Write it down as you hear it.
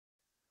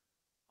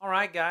All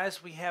right,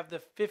 guys, we have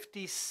the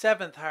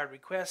 57th hired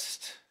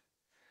request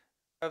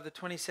of the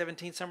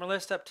 2017 summer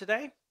list up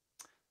today.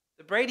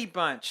 The Brady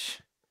Bunch,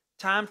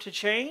 Time to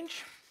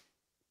Change.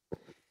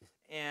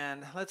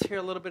 And let's hear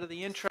a little bit of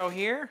the intro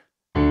here.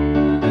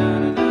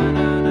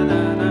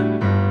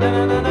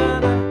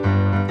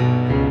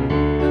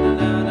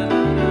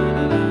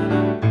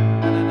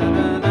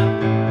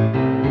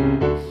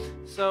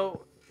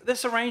 So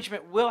this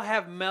arrangement will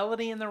have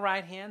melody in the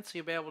right hand, so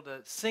you'll be able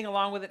to sing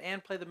along with it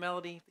and play the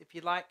melody if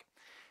you'd like.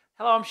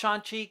 Hello, I'm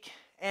Shawn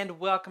and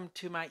welcome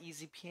to my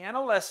easy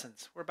piano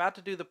lessons. We're about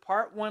to do the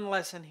part 1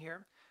 lesson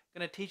here. I'm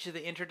going to teach you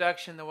the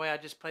introduction the way I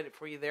just played it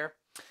for you there.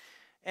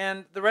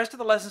 And the rest of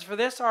the lessons for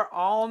this are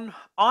on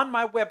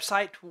my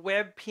website,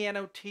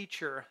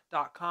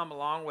 webpianoteacher.com,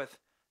 along with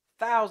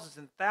thousands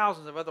and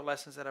thousands of other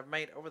lessons that I've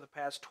made over the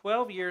past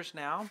 12 years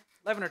now,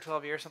 11 or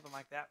 12 years, something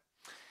like that.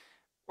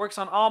 Works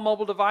on all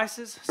mobile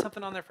devices,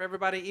 something on there for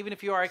everybody, even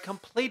if you are a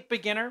complete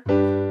beginner,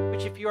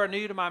 which if you are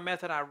new to my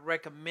method, I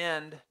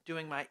recommend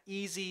doing my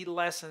easy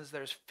lessons.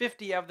 There's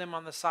 50 of them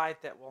on the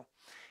site that will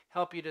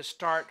help you to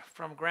start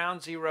from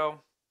ground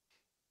zero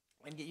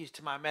and get used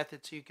to my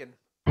method so you can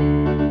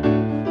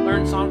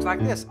learn songs like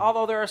this.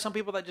 Although there are some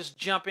people that just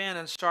jump in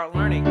and start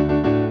learning.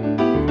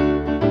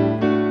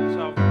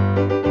 So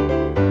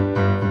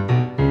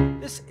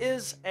this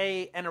is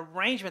an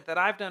arrangement that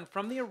I've done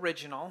from the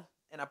original,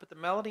 and I put the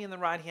melody in the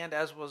right hand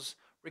as was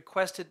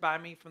requested by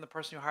me from the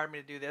person who hired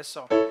me to do this.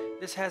 So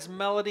this has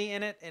melody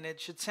in it, and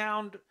it should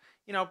sound,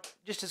 you know,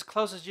 just as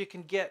close as you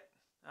can get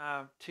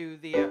to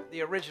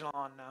the original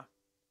on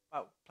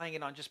playing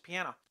it on just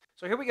piano.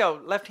 So here we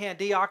go, left hand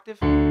D octave,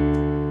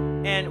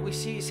 and we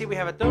see we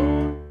have a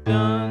dun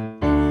dun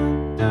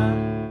dun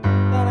dun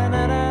dun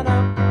dun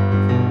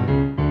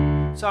dun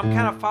dun. So I'm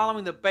kind of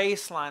following the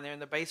bass line there in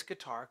the bass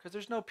guitar because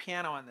there's no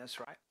piano in this,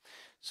 right?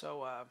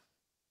 So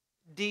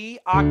D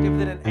octave,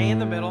 then an A in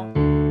the middle.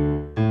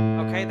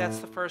 Okay, that's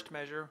the first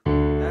measure.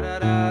 Da, da,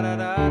 da, da,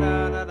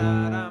 da, da,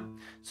 da, da.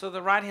 So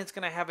the right hand's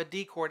going to have a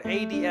D chord,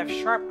 A, D, F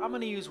sharp. I'm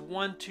going to use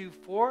 1, 2,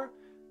 4,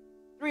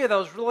 3 of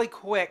those really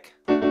quick,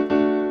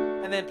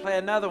 and then play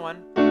another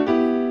one,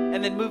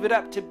 and then move it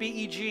up to B,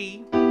 E,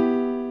 G.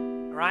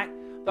 All right.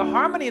 The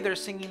harmony they're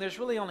singing, there's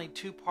really only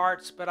 2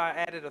 parts, but I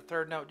added a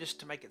third note just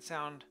to make it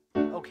sound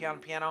okay on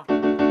piano.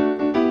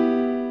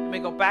 Let me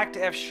go back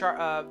to F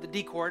sharp, the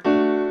D chord,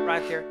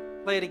 right there.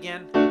 Play it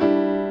again,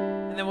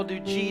 and then we'll do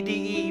G,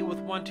 D, E with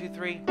 1, 2,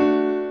 3,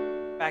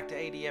 back to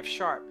A, D, F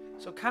sharp.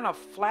 So kind of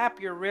flap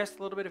your wrist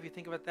a little bit if you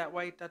think of it that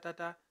way. Da, da,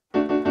 da.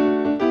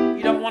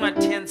 You don't want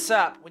to tense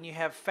up when you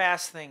have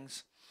fast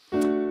things.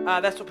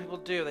 That's what people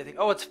do. They think,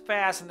 oh, it's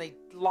fast, and they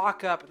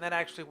lock up, and that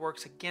actually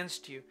works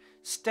against you.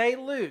 Stay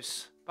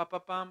loose.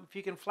 Ba-ba-bum. If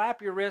you can flap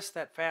your wrist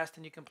that fast,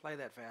 then you can play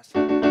that fast.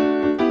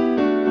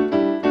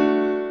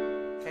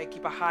 Okay,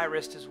 keep a high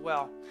wrist as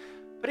well.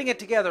 Putting it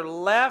together,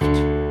 left,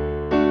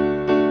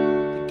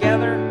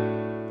 together,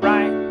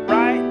 right,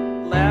 right,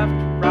 left,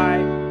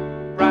 right,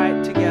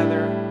 right,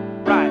 together,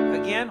 right.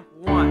 Again,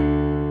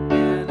 1,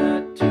 and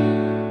a 2,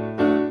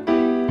 a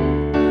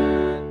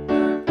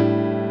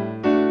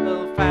 3, a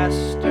little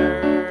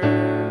faster.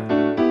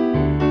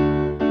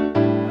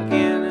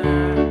 Again,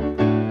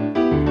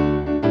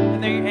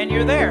 and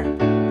you're there.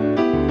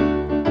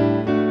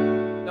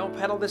 Don't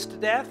pedal this to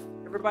death.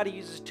 Everybody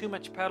uses too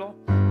much pedal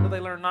until they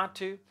learn not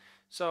to.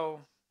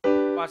 So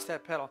watch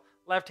that pedal.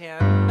 Left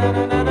hand. Na,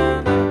 na, na,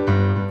 na, na.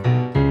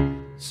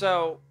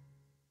 So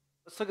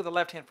let's look at the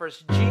left hand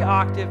first. G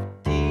octave,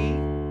 D,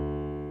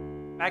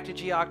 back to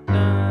G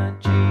octave,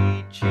 G,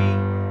 G.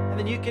 And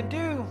then you can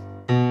do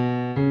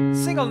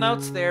single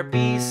notes there,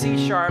 B,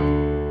 C sharp.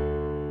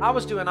 I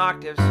was doing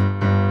octaves.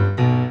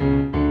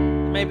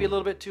 It may be a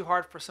little bit too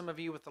hard for some of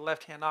you with the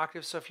left hand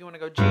octave. So if you want to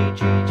go G,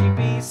 G, G,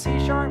 B, C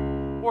sharp,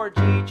 or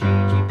G, G,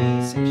 G,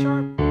 B, C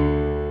sharp,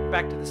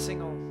 back to the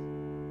single,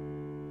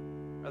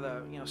 or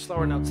the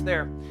slower notes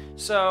there.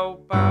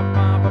 So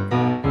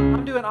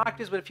I'm doing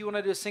octaves, but if you want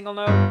to do a single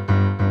note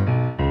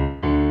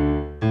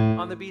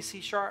on the B,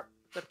 C sharp,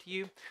 it's up to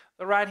you.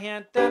 The right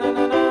hand, da, da,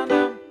 da, da,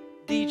 da,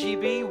 D, G,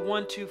 B,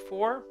 1, 2,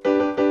 4,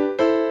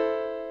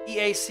 E,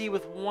 A, C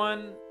with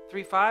 1,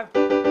 3, 5.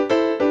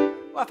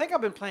 Well, I think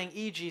I've been playing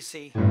E, G,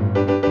 C,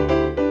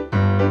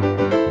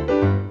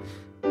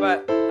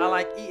 but I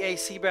like E, A,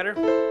 C better.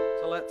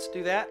 So let's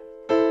do that.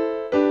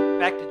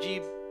 Back to G,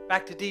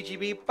 back to D, G,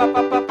 B. Ba,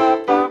 ba, ba,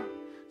 ba, ba.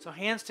 So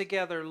hands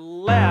together,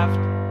 left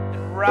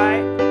and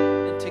right,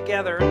 and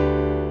together,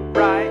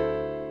 right,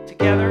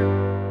 together,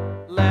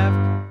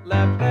 left,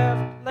 left,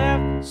 left,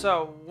 left.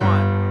 So 1.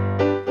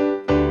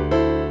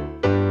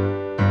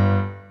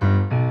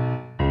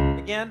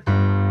 Again.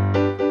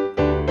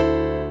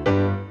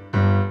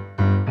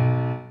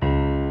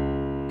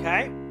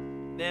 Okay.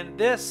 Then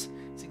this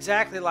is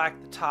exactly like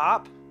the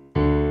top.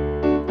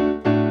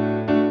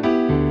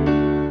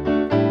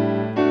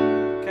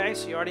 Okay,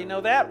 so you already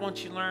know that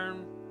once you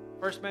learn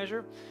first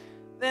measure.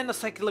 Then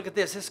let's take a look at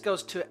this. This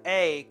goes to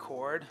A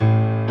chord.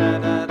 Da,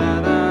 da, da,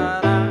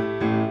 da, da.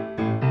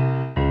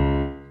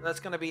 So that's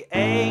going to be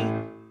A,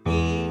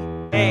 E,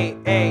 A,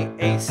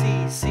 A, C.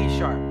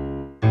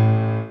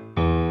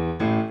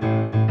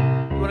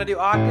 want to do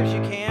octaves,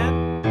 you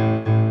can,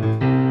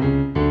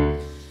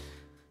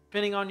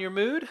 depending on your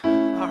mood.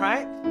 All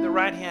right, the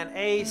right hand,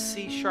 A,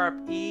 C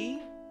sharp, E.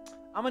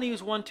 I'm going to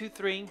use 1, 2,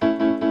 3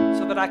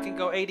 so that I can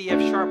go A, D, F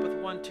sharp with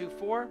 1, 2,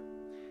 4,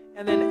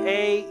 and then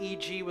A, E,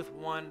 G with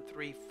 1,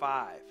 3,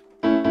 5.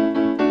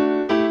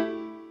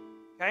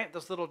 Okay,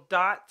 those little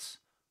dots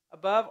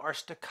above are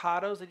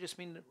staccatos. They just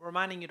mean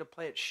reminding you to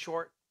play it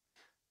short.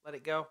 Let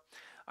it go. All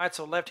right,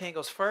 so left hand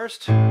goes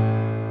first.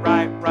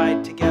 Right,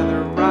 right, together,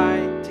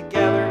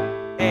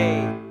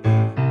 A.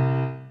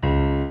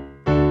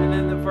 And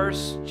then the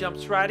verse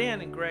jumps right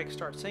in and Greg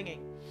starts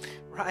singing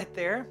right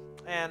there.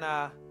 And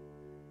I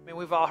mean,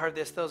 we've all heard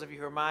this, those of you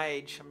who are my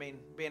age. I mean,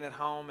 being at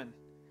home and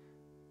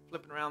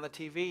flipping around the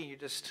TV, you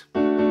just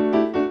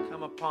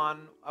come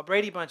upon a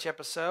Brady Bunch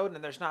episode,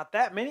 and there's not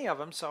that many of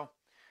them, so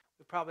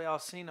we've probably all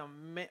seen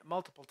them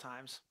multiple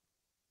times.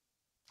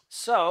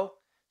 So,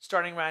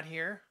 starting right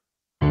here.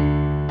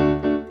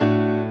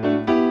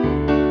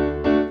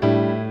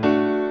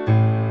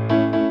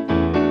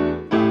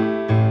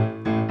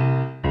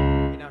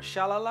 You know,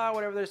 sha-la-la,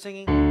 whatever they're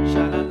singing.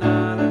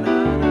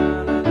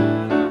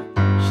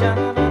 Sha-la-la-la-la-la-la-la,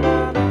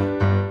 sha-la-la-la-la.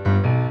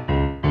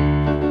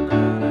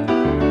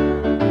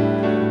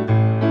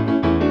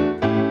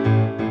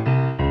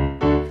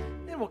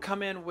 Then we'll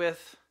come in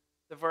with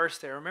the verse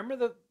there. Remember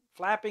the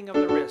flapping of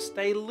the wrist.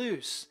 Stay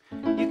loose.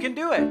 You can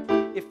do it.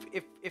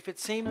 If it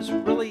seems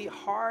really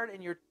hard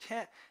and you're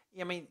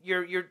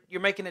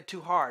making it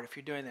too hard if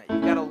you're doing that.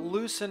 You've got to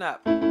loosen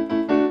up.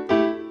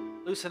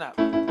 Loosen up.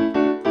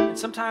 And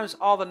sometimes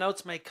all the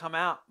notes may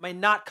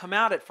not come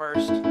out at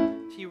first,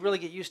 so you really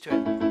get used to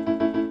it.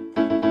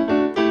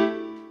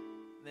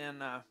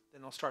 Then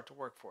it'll start to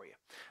work for you.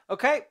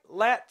 Okay,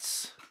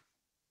 let's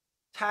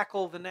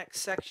tackle the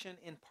next section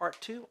in part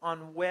 2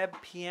 on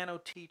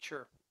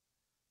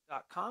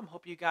webpianoteacher.com.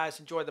 Hope you guys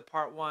enjoyed the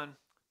part 1.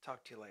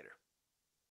 Talk to you later.